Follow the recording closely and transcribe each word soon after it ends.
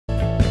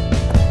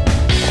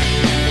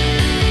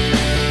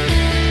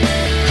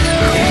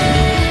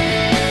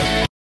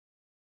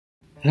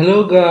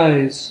Hello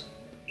guys,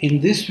 in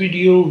this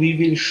video we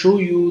will show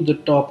you the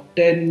top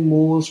 10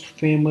 most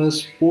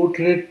famous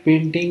portrait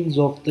paintings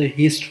of the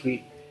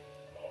history.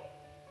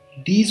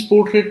 These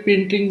portrait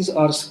paintings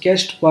are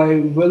sketched by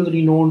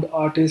well-renowned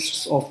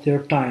artists of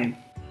their time.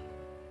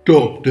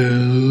 Top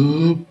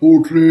 10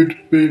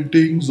 portrait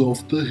paintings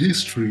of the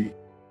history.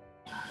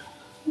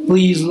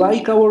 Please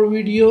like our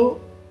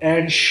video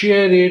and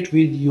share it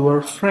with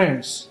your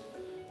friends.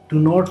 Do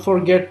not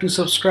forget to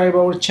subscribe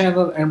our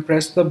channel and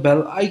press the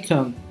bell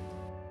icon.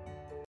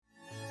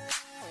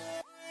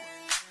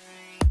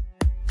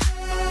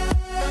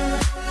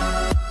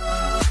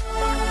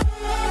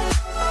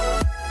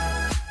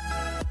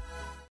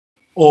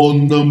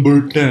 On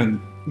number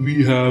 10,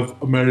 we have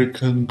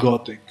American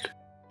Gothic.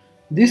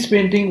 This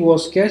painting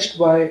was sketched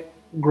by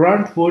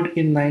Grant Wood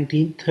in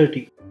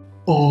 1930.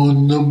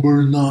 On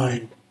number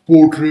 9,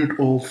 Portrait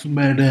of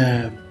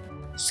Madame.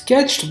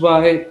 Sketched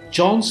by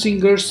John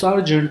Singer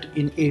Sargent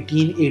in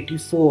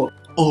 1884.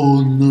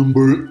 On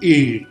number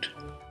 8,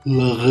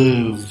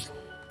 RêVE.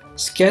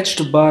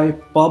 Sketched by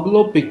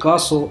Pablo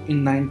Picasso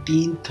in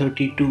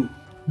 1932.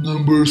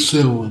 Number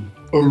 7,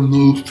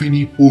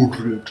 ARNOLFINI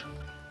Portrait.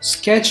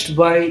 Sketched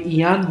by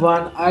Jan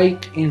van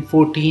Eyck in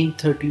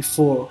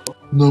 1434.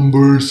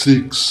 Number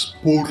 6,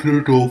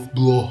 Portrait of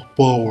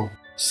BLOCH-BAUER.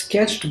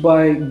 Sketched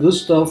by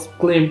Gustav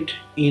Klimt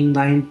in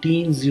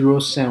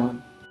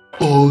 1907.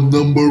 On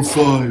number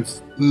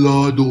 5,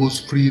 dos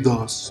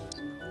FRIDAS.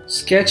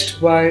 Sketched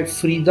by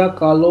Frida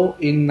Kahlo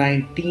in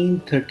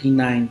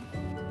 1939.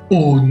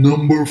 On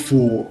number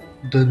 4,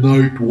 The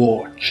Night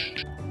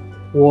Watch.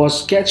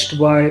 Was sketched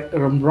by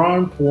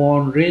Rembrandt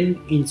van Rijn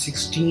in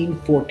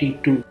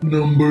 1642.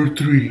 Number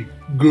 3,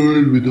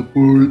 Girl with a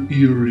Pearl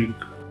Earring.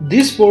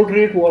 This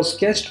portrait was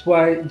sketched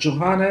by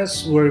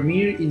Johannes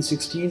Vermeer in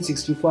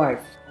 1665.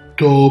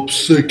 Top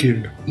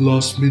 2nd,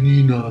 Las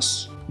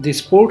Meninas. This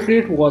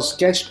portrait was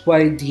sketched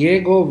by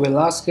Diego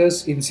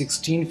Velázquez in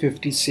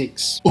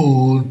 1656.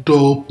 On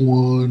top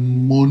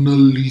 1, Mona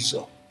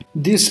Lisa.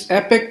 This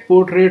epic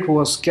portrait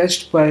was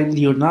sketched by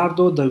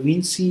Leonardo da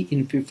Vinci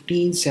in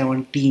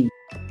 1517.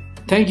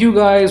 Thank you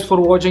guys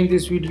for watching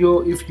this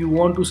video. If you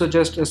want to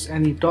suggest us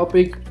any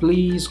topic,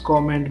 please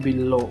comment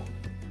below.